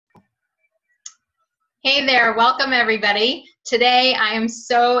Hey there, welcome everybody. Today I am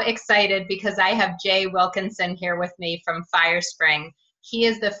so excited because I have Jay Wilkinson here with me from FireSpring. He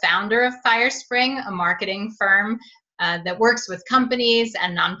is the founder of FireSpring, a marketing firm that works with companies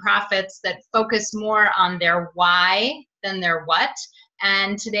and nonprofits that focus more on their why than their what.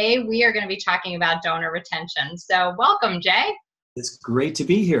 And today we are going to be talking about donor retention. So welcome, Jay. It's great to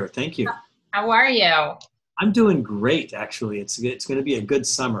be here. Thank you. How are you? I'm doing great, actually. It's going to be a good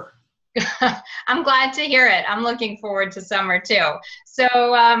summer. I'm glad to hear it. I'm looking forward to summer too. So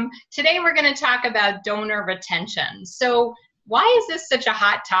today we're going to talk about donor retention. So why is this such a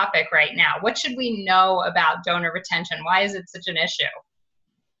hot topic right now? What should we know about donor retention? Why is it such an issue?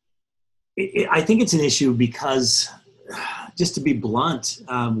 I think it's an issue because, just to be blunt,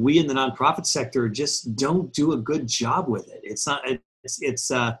 we in the nonprofit sector just don't do a good job with it. It's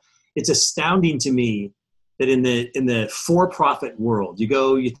astounding to me that in the for-profit world,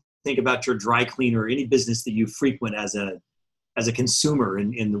 you think about your dry cleaner, any business that you frequent as a consumer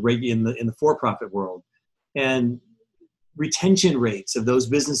in the for-profit world, and retention rates of those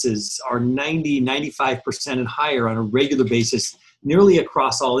businesses are 95% and higher on a regular basis, nearly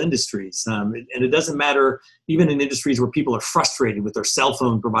across all industries. And it doesn't matter, even in industries where people are frustrated with their cell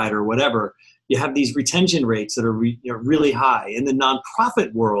phone provider or whatever, you have these retention rates that are really high. In the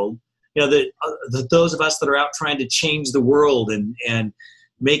nonprofit world, those of us that are out trying to change the world and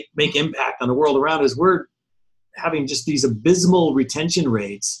make impact on the world around us, we're having just these abysmal retention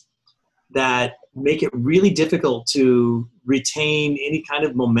rates that make it really difficult to retain any kind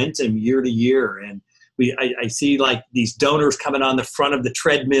of momentum year to year. And I see like these donors coming on the front of the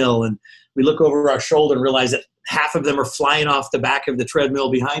treadmill, and we look over our shoulder and realize that half of them are flying off the back of the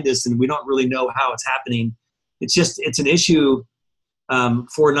treadmill behind us, and we don't really know how it's happening. It's an issue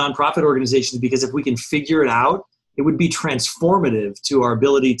for nonprofit organizations, because if we can figure it out, it would be transformative to our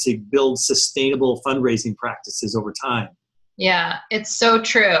ability to build sustainable fundraising practices over time. Yeah, it's so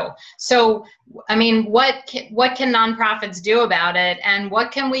true. So, I mean, what can nonprofits do about it, and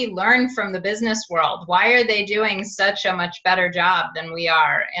what can we learn from the business world? Why are they doing such a much better job than we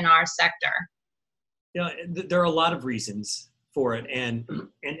are in our sector? There are a lot of reasons for it, and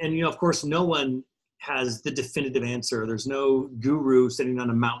of course, no one has the definitive answer. There's no guru sitting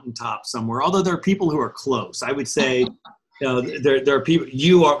on a mountaintop somewhere, although there are people who are close. I would say, there are people,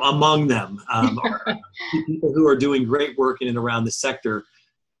 you are among them, are people who are doing great work in and around the sector,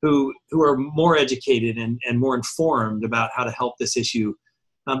 who are more educated and more informed about how to help this issue.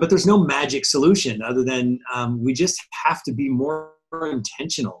 But there's no magic solution other than we just have to be more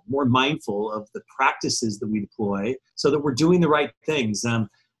intentional, more mindful of the practices that we deploy so that we're doing the right things.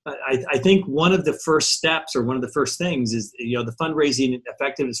 I think one of the first steps, or one of the first things, is the fundraising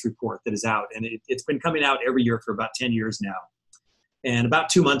effectiveness report that is out, and it's been coming out every year for about 10 years now. And about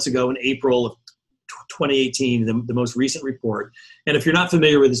 2 months ago, in April of 2018, the most recent report. And if you're not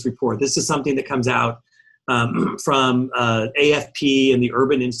familiar with this report, this is something that comes out from AFP and the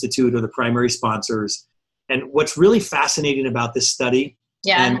Urban Institute are the primary sponsors. And what's really fascinating about this study.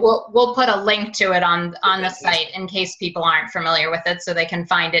 Yeah, and we'll put a link to it on the site in case people aren't familiar with it, so they can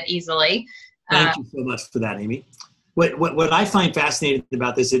find it easily. Thank you so much for that, Amy. What I find fascinating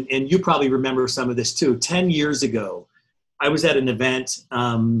about this, and you probably remember some of this too, 10 years ago, I was at an event,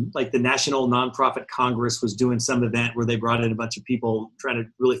 like the National Nonprofit Congress was doing some event where they brought in a bunch of people trying to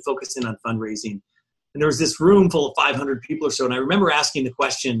really focus in on fundraising. And there was this room full of 500 people or so, and I remember asking the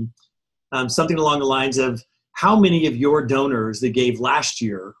question, something along the lines of, how many of your donors that gave last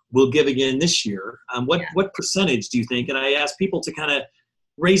year will give again this year? What percentage do you think? And I asked people to kind of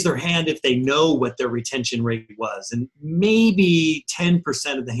raise their hand if they know what their retention rate was. And maybe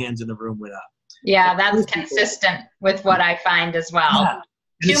 10% of the hands in the room went up. Yeah, that's consistent with what I find as well. Yeah.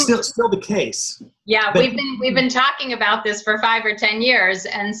 And it's still the case. Yeah, but we've been talking about this for 5 or 10 years,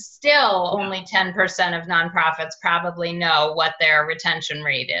 and still only 10% of nonprofits probably know what their retention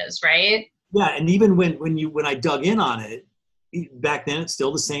rate is, right? Yeah, and even when I dug in on it, back then, it's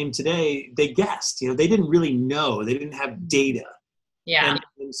still the same today, they guessed. They didn't really know. They didn't have data. Yeah.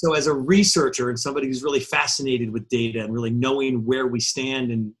 And so as a researcher and somebody who's really fascinated with data and really knowing where we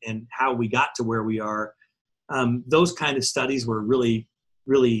stand and how we got to where we are, those kind of studies were really,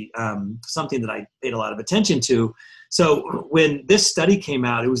 really something that I paid a lot of attention to. So when this study came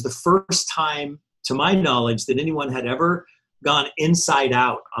out, it was the first time, to my knowledge, that anyone had ever gone inside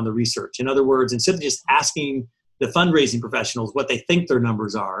out on the research. In other words, instead of just asking the fundraising professionals what they think their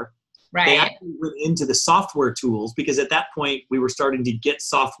numbers are, right, they actually went into the software tools, because at that point we were starting to get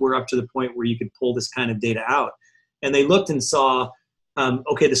software up to the point where you could pull this kind of data out. And they looked and saw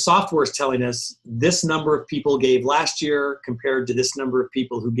okay, the software is telling us this number of people gave last year compared to this number of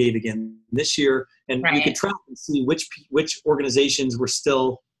people who gave again this year. And we could track and see which organizations were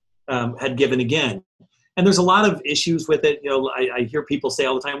still had given again. And there's a lot of issues with it. I hear people say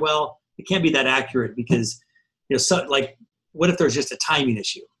all the time, well, it can't be that accurate because, what if there's just a timing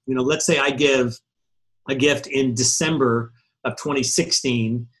issue? Let's say I give a gift in December of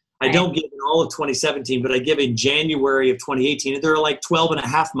 2016. I don't give in all of 2017, but I give in January of 2018. And they're like 12 and a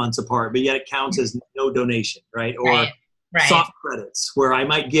half months apart, but yet it counts as no donation, right? Or soft credits, where I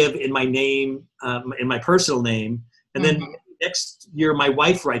might give in my name, in my personal name, and then next year my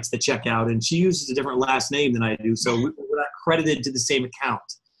wife writes the check out and she uses a different last name than I do. So we're not credited to the same account.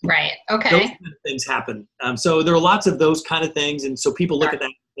 Right. Okay. Those kind of things happen. So there are lots of those kind of things. And so people look at that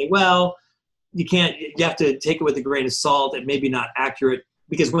and say, well, you have to take it with a grain of salt. It may be not accurate,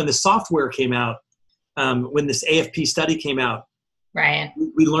 because when the software came out, when this AFP study came out,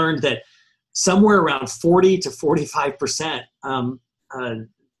 we learned that somewhere around 40 to 45% of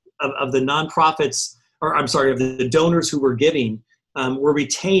the nonprofits, of the donors who were giving, were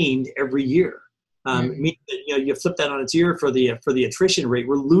retained every year. Meaning that, you flip that on its ear for the attrition rate.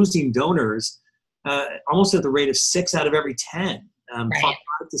 We're losing donors almost at the rate of 6 out of every 10. 5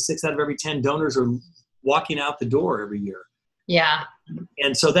 to 6 out of every 10 donors are walking out the door every year. Yeah.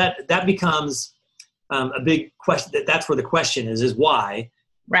 And so that becomes a big question. That's where the question is why.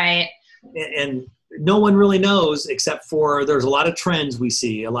 Right. And no one really knows, except for there's a lot of trends we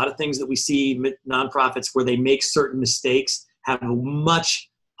see, a lot of things that we see nonprofits where they make certain mistakes have much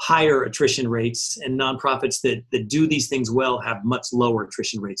higher attrition rates, and nonprofits that do these things well have much lower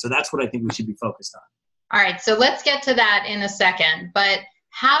attrition rates. So that's what I think we should be focused on. All right. So let's get to that in a second. But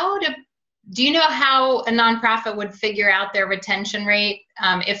do you know how a nonprofit would figure out their retention rate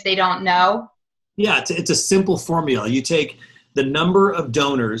if they don't know? Yeah, it's a simple formula. You take the number of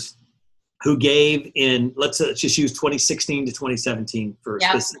donors who gave in, let's just use 2016 to 2017 for a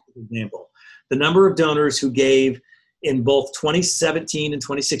specific example. The number of donors who gave in both 2017 and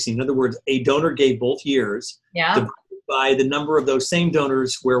 2016. In other words, a donor gave both years, divided by the number of those same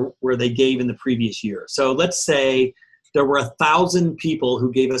donors where they gave in the previous year. So let's say there were 1,000 people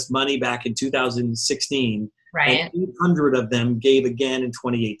who gave us money back in 2016, and 800 of them gave again in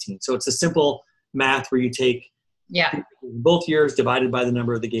 2018. So it's a simple math where you take both years divided by the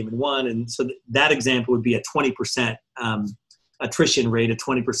number of the gave in one. And so that example would be a 20% attrition rate, a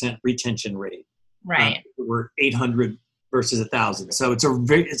 20% retention rate. Right. We're 800 versus 1,000. So it's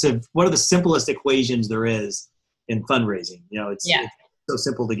one of the simplest equations there is in fundraising. It's so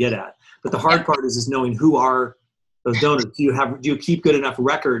simple to get at. But the hard part is knowing who are those donors. Do you keep good enough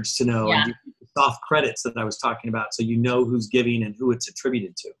records to know? And do you keep the soft credits that I was talking about, so you know who's giving and who it's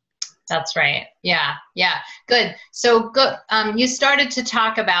attributed to? That's right. Yeah. Good. So you started to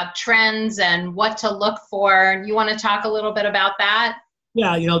talk about trends and what to look for. You want to talk a little bit about that?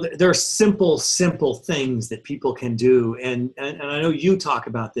 Yeah, there are simple things that people can do. And I know you talk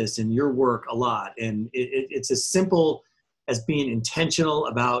about this in your work a lot. And it's as simple as being intentional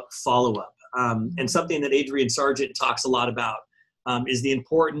about follow-up. And something that Adrian Sargent talks a lot about is the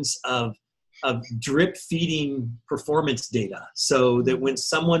importance of drip feeding performance data, so that when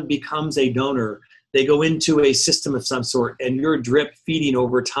someone becomes a donor, they go into a system of some sort, and you're drip feeding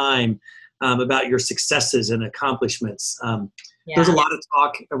over time about your successes and accomplishments. There's a lot of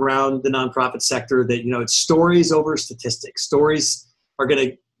talk around the nonprofit sector that, it's stories over statistics. Stories are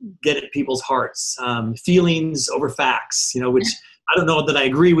going to get at people's hearts. Feelings over facts, which I don't know that I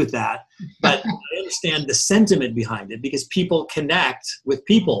agree with that, but I understand the sentiment behind it, because people connect with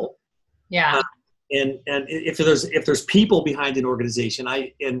people. Yeah. And if there's people behind an organization,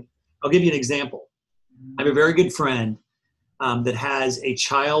 I'll give you an example. I have a very good friend that has a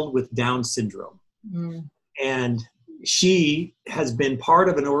child with Down syndrome. And she has been part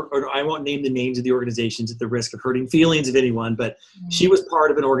of or I won't name the names of the organizations at the risk of hurting feelings of anyone, but she was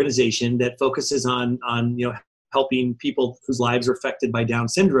part of an organization that focuses on helping people whose lives are affected by Down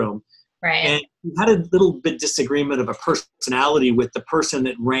syndrome. Right. And we had a little bit disagreement of a personality with the person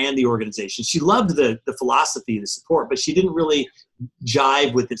that ran the organization. She loved the philosophy, the support, but she didn't really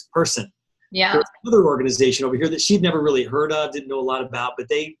jive with this person. Yeah. There's another organization over here that she'd never really heard of, didn't know a lot about, but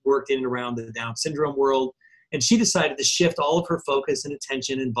they worked in and around the Down syndrome world. And she decided to shift all of her focus and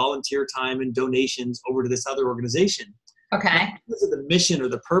attention and volunteer time and donations over to this other organization. Okay. Not because of the mission or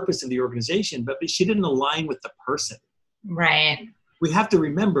the purpose of the organization, but she didn't align with the person. Right. We have to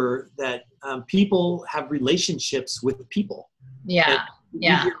remember that people have relationships with people. Yeah. We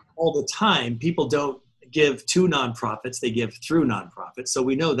hear all the time, people don't give to nonprofits, they give through nonprofits. So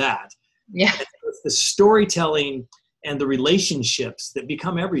we know that. Yeah. The storytelling and the relationships that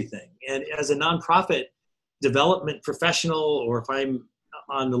become everything. And as a nonprofit development professional, or if I'm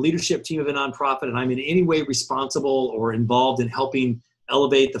on the leadership team of a nonprofit and I'm in any way responsible or involved in helping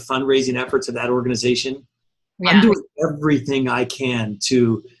elevate the fundraising efforts of that organization, Yeah. I'm doing everything I can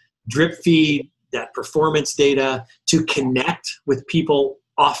to drip feed that performance data, to connect with people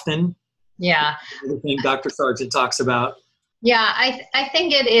often. Yeah. Everything Dr. Sargent talks about. Yeah, I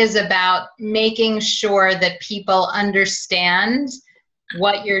think it is about making sure that people understand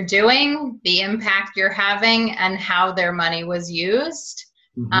what you're doing, the impact you're having, and how their money was used,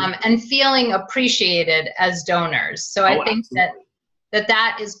 and feeling appreciated as donors. So I think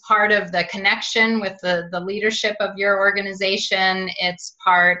that is part of the connection with the leadership of your organization. It's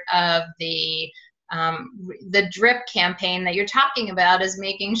part of the DRIP campaign that you're talking about, is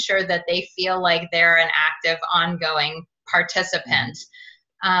making sure that they feel like they're an active, ongoing participant.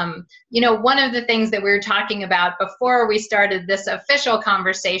 You know, one of the things that we were talking about before we started this official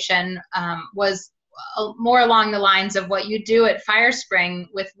conversation was more along the lines of what you do at FireSpring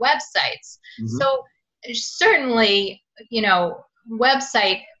with websites. So certainly, you know,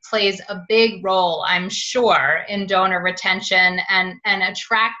 website plays a big role, I'm sure, in donor retention and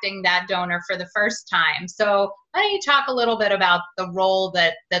attracting that donor for the first time. So why don't you talk a little bit about the role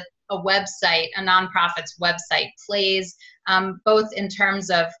that a website, a nonprofit's website, plays, both in terms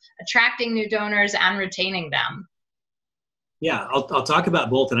of attracting new donors and retaining them? Yeah, I'll talk about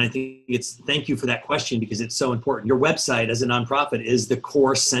both, and I think thank you for that question, because it's so important. Your website as a nonprofit is the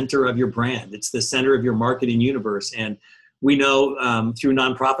core center of your brand. It's the center of your marketing universe. And we know through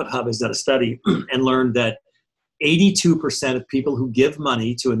Nonprofit Hub has done a study and learned that 82% of people who give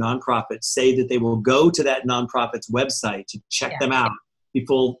money to a nonprofit say that they will go to that nonprofit's website to check them out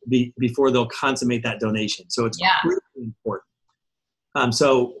before they'll consummate that donation. So it's critically important.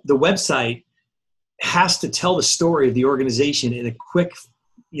 So the website has to tell the story of the organization in a quick,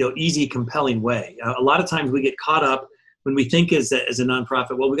 easy, compelling way. A lot of times we get caught up when we think as a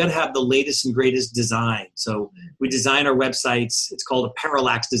nonprofit, well, we got to have the latest and greatest design. So we design our websites. It's called a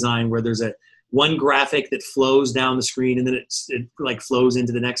parallax design, where there's one graphic that flows down the screen, and then it like flows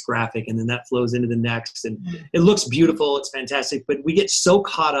into the next graphic, and then that flows into the next. And it looks beautiful. It's fantastic. But we get so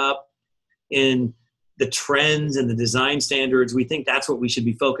caught up in the trends and the design standards, we think that's what we should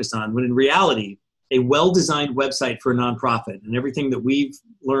be focused on, when in reality, a well-designed website for a nonprofit, and everything that we've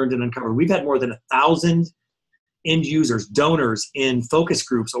learned and uncovered, we've had more than 1,000 end users, donors in focus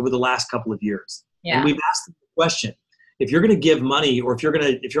groups over the last couple of years. And we've asked them the question: if you're going to give money, or if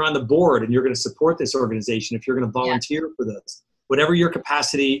you're on the board and you're going to support this organization, if you're going to volunteer for this, whatever your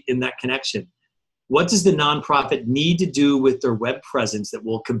capacity in that connection, what does the nonprofit need to do with their web presence that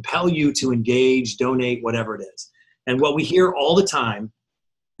will compel you to engage, donate, whatever it is? And what we hear all the time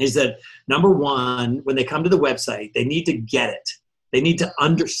is that, number one, when they come to the website, they need to get it. They need to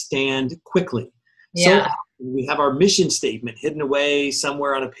understand quickly. So we have our mission statement hidden away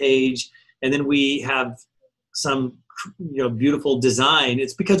somewhere on a page, and then we have some beautiful design.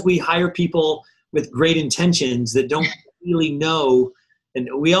 It's because we hire people with great intentions that don't really know. And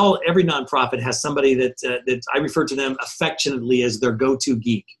every nonprofit has somebody that I refer to them affectionately as their go-to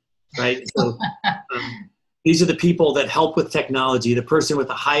geek, right? So these are the people that help with technology, the person with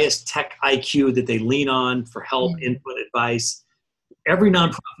the highest tech IQ that they lean on for help, input, advice. Every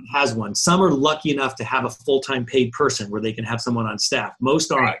nonprofit has one. Some are lucky enough to have a full-time paid person where they can have someone on staff.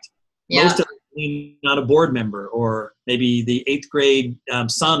 Most aren't. Most of them lean on a board member, or maybe the 8th grade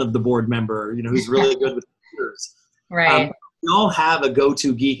son of the board member, who's really good with computers. Right. We all have a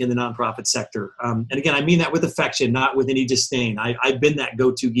go-to geek in the nonprofit sector. And again, I mean that with affection, not with any disdain. I've been that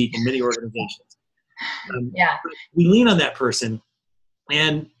go-to geek in many organizations. We lean on that person,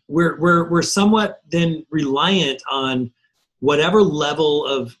 and we're somewhat then reliant on whatever level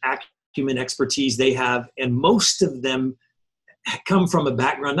of acumen, expertise they have, and most of them come from a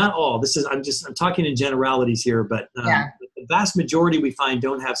background. Not all. I'm talking in generalities here, but the vast majority we find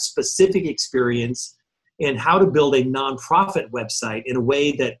don't have specific experience in how to build a nonprofit website in a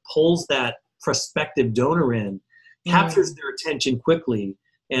way that pulls that prospective donor in, captures their attention quickly,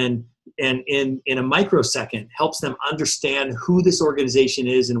 and in a microsecond helps them understand who this organization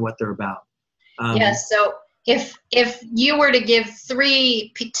is and what they're about. So if you were to give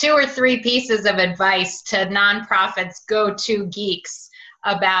 2 or 3 pieces of advice to nonprofits, go-to geeks,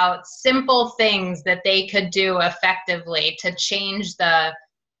 about simple things that they could do effectively to change the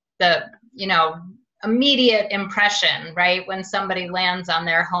immediate impression, right, when somebody lands on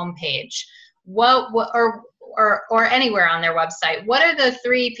their homepage, or anywhere on their website, what are the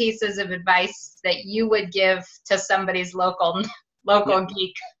 3 pieces of advice that you would give to somebody's local local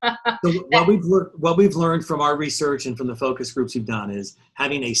geek. So what we've learned from our research and from the focus groups we've done is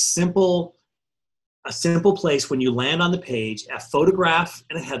having a simple place when you land on the page, a photograph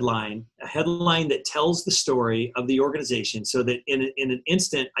and a headline that tells the story of the organization, so that in an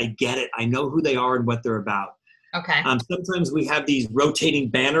instant I get it. I know who they are and what they're about. Okay. Sometimes we have these rotating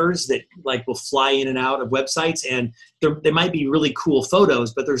banners that like will fly in and out of websites, and they might be really cool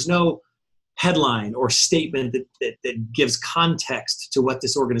photos, but there's no headline or statement that gives context to what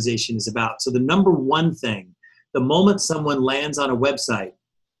this organization is about. So the number one thing, the moment someone lands on a website,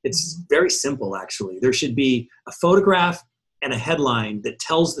 it's very simple, actually. There should be a photograph and a headline that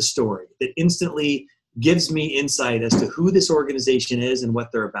tells the story, that instantly gives me insight as to who this organization is and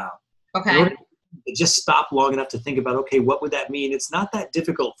what they're about. Okay. Just stop long enough to think about, okay, what would that mean? It's not that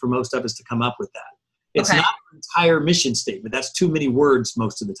difficult for most of us to come up with that. It's not an entire mission statement. That's too many words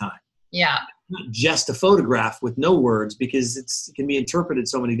most of the time. Yeah. Not just a photograph with no words, because it can be interpreted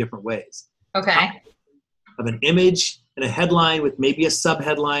so many different ways. Okay. Of an image and a headline with maybe a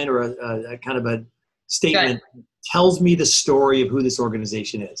subheadline or a kind of a statement tells me the story of who this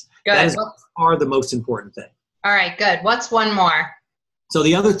organization is. Good. That is by far the most important thing. All right, good. What's one more? So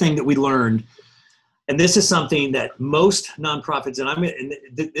the other thing that we learned, and this is something that most nonprofits, and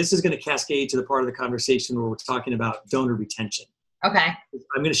this is going to cascade to the part of the conversation where we're talking about donor retention. Okay.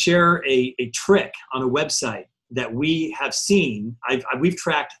 I'm going to share a trick on a website that we have seen. We've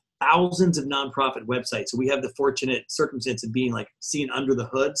tracked thousands of nonprofit websites. So we have the fortunate circumstance of being like seen under the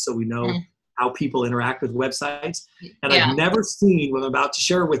hood, so we know how people interact with websites. And I've never seen what I'm about to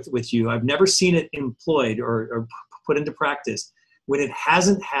share with you. I've never seen it employed or put into practice when it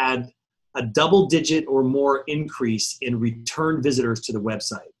hasn't had a double-digit or more increase in return visitors to the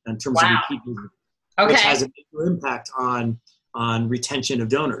website in terms of repeat visitors, which has a major impact on retention of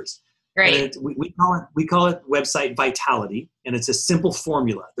donors. Great. And we call it website vitality, and it's a simple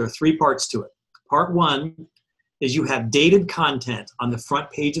formula. There are 3 parts to it. Part 1 is you have dated content on the front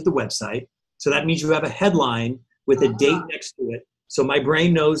page of the website. So that means you have a headline with a date next to it. So my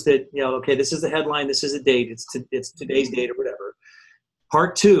brain knows that, okay, this is the headline, this is a date, it's today's date or whatever.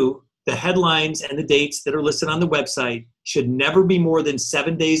 Part 2, the headlines and the dates that are listed on the website should never be more than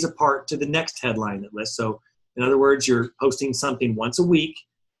 7 days apart to the next headline that lists. So in other words, you're posting something once a week,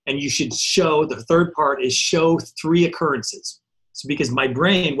 and you should show, the third part is show 3 occurrences. So because my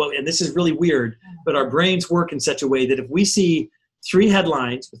brain, and this is really weird, but our brains work in such a way that if we see 3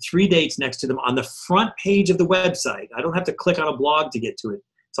 headlines with 3 dates next to them on the front page of the website, I don't have to click on a blog to get to it.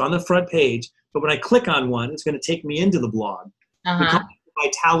 It's on the front page, but when I click on one, it's going to take me into the blog. We call it the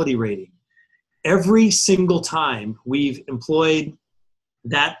vitality rating. Every single time we've employed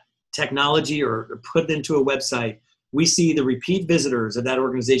that technology or put it into a website, we see the repeat visitors of that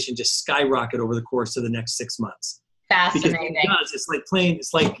organization just skyrocket over the course of the next 6 months. Fascinating. Because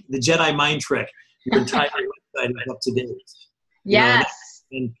it's like the Jedi mind trick. Your entire website is up to date. Yes.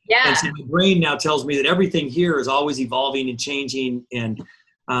 And so my brain now tells me that everything here is always evolving and changing, and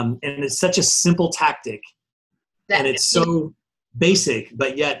it's such a simple tactic, and it's so basic,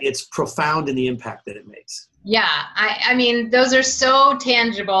 but yet it's profound in the impact that it makes. Yeah, I mean, those are so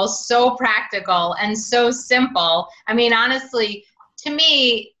tangible, so practical, and so simple. I mean, honestly, to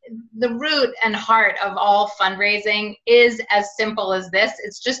me, the root and heart of all fundraising is as simple as this.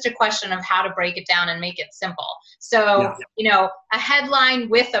 It's just a question of how to break it down and make it simple. So, a headline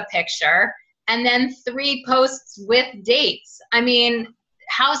with a picture, and then 3 posts with dates. I mean,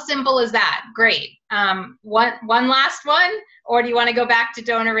 how simple is that? Great. One last one, or do you want to go back to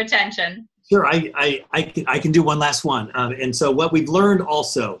donor retention? Sure, I can do one last one. And so what we've learned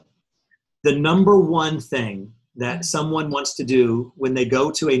also, the number one thing that someone wants to do when they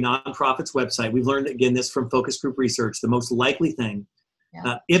go to a nonprofit's website, we've learned, again, this from focus group research, the most likely thing,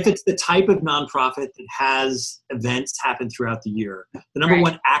 if it's the type of nonprofit that has events happen throughout the year, the number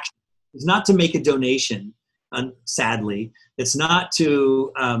one action is not to make a donation, sadly. It's not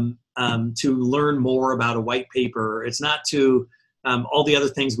to learn more about a white paper. It's not to all the other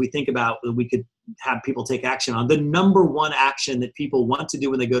things we think about that we could have people take action on. The number one action that people want to do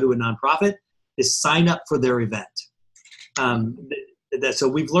when they go to a nonprofit is sign up for their event. So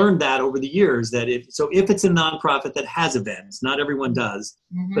we've learned that over the years that if it's a nonprofit that has events, not everyone does,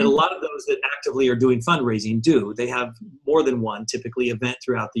 but a lot of those that actively are doing fundraising do. They have more than one, typically, event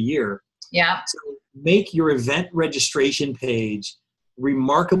throughout the year. Yeah. So make your event registration page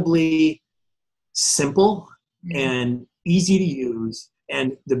remarkably simple and easy to use.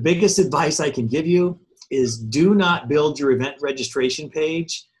 And the biggest advice I can give you is do not build your event registration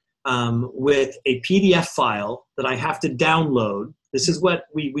page with a PDF file that I have to download. This is what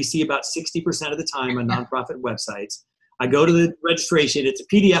we see about 60% of the time on nonprofit websites. I go to the registration. It's a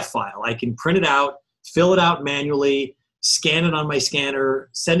PDF file. I can print it out, fill it out manually, scan it on my scanner,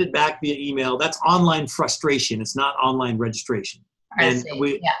 send it back via email. That's online frustration. It's not online registration. And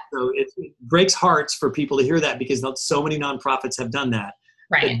so it breaks hearts for people to hear that, because not so many nonprofits have done that.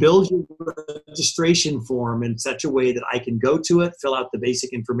 Right. But build your registration form in such a way that I can go to it, fill out the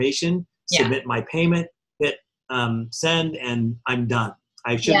basic information, submit my payment, hit send, and I'm done.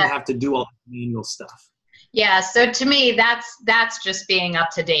 I shouldn't have to do all the manual stuff. Yeah. So to me, that's just being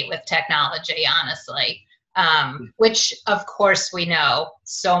up to date with technology, honestly. Which of course we know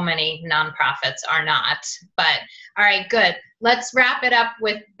so many nonprofits are not. But all right, good. Let's wrap it up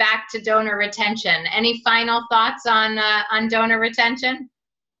with back to donor retention. Any final thoughts on donor retention?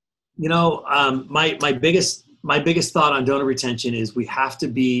 You know, my biggest thought on donor retention is we have to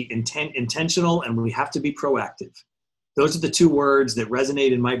be intentional, and we have to be proactive. Those are the two words that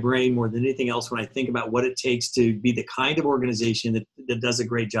resonate in my brain more than anything else when I think about what it takes to be the kind of organization that does a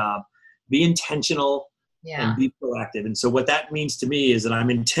great job. Be intentional and be proactive. And so what that means to me is that I'm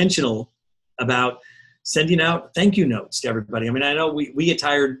intentional about sending out thank you notes to everybody. I mean, I know we get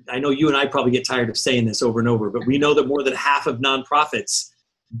tired. I know you and I probably get tired of saying this over and over, but we know that more than half of nonprofits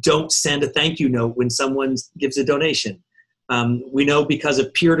don't send a thank you note when someone gives a donation. We know because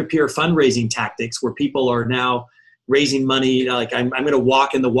of peer-to-peer fundraising tactics, where people are now raising money, like I'm going to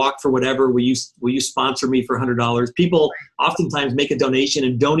walk in the walk for whatever. Will you sponsor me for $100? People oftentimes make a donation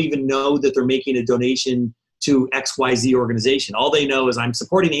and don't even know that they're making a donation to XYZ organization. All they know is I'm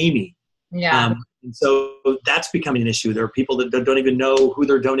supporting Amy. Yeah. And so that's becoming an issue. There are people that don't even know who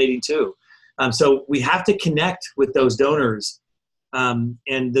they're donating to. So we have to connect with those donors. And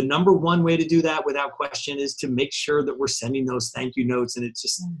the number one way to do that without question is to make sure that we're sending those thank you notes. And it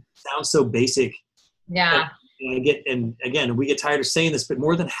just sounds so basic. Yeah. And again, we get tired of saying this, but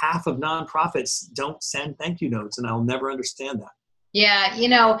more than half of nonprofits don't send thank you notes, and I'll never understand that. Yeah, you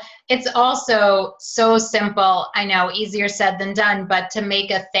know, it's also so simple. I know, easier said than done, but to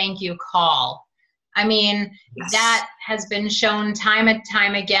make a thank you call. I mean, that has been shown time and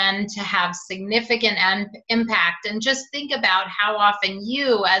time again to have significant impact. And just think about how often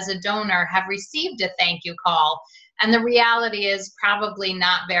you as a donor have received a thank you call. And the reality is probably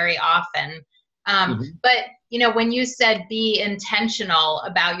not very often. But, you know, when you said be intentional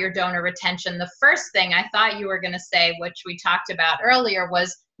about your donor retention, the first thing I thought you were going to say, which we talked about earlier,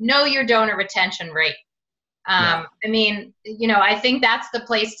 was know your donor retention rate. I mean, you know, I think that's the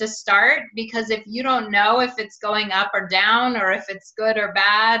place to start, because if you don't know if it's going up or down, or if it's good or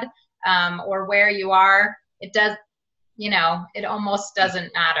bad, or where you are, it does, you know, it almost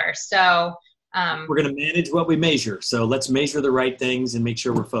doesn't matter. So we're going to manage what we measure. So let's measure the right things and make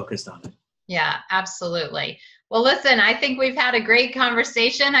sure we're focused on it. Yeah, absolutely. Well, listen, I think we've had a great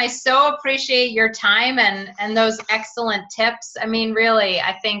conversation. I so appreciate your time and those excellent tips. I mean, really,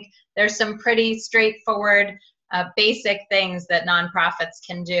 I think there's some pretty straightforward, basic things that nonprofits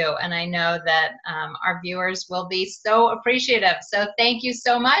can do. And I know that our viewers will be so appreciative. So thank you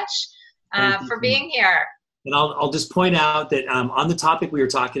so much for being here. And I'll just point out that on the topic we were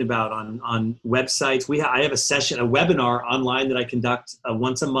talking about on websites, I have a webinar online that I conduct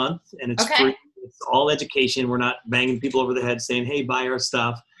once a month, and it's free. It's all education. We're not banging people over the head saying, "Hey, buy our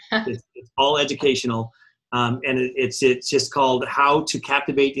stuff." It's all educational, and it's just called "How to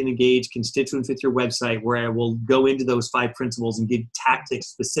Captivate and Engage Constituents with Your Website," where I will go into those 5 principles and give tactics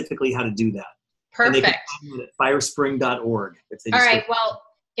specifically how to do that. Perfect. And they can find it at firespring.org. All right. Well,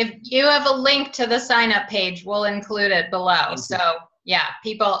 if you have a link to the sign-up page, we'll include it below. So yeah,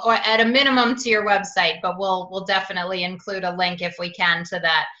 people, or at a minimum to your website, but we'll definitely include a link if we can to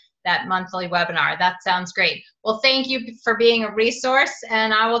that monthly webinar. That sounds great. Well, thank you for being a resource,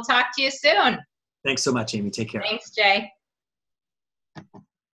 and I will talk to you soon. Thanks so much, Amy. Take care. Thanks, Jay.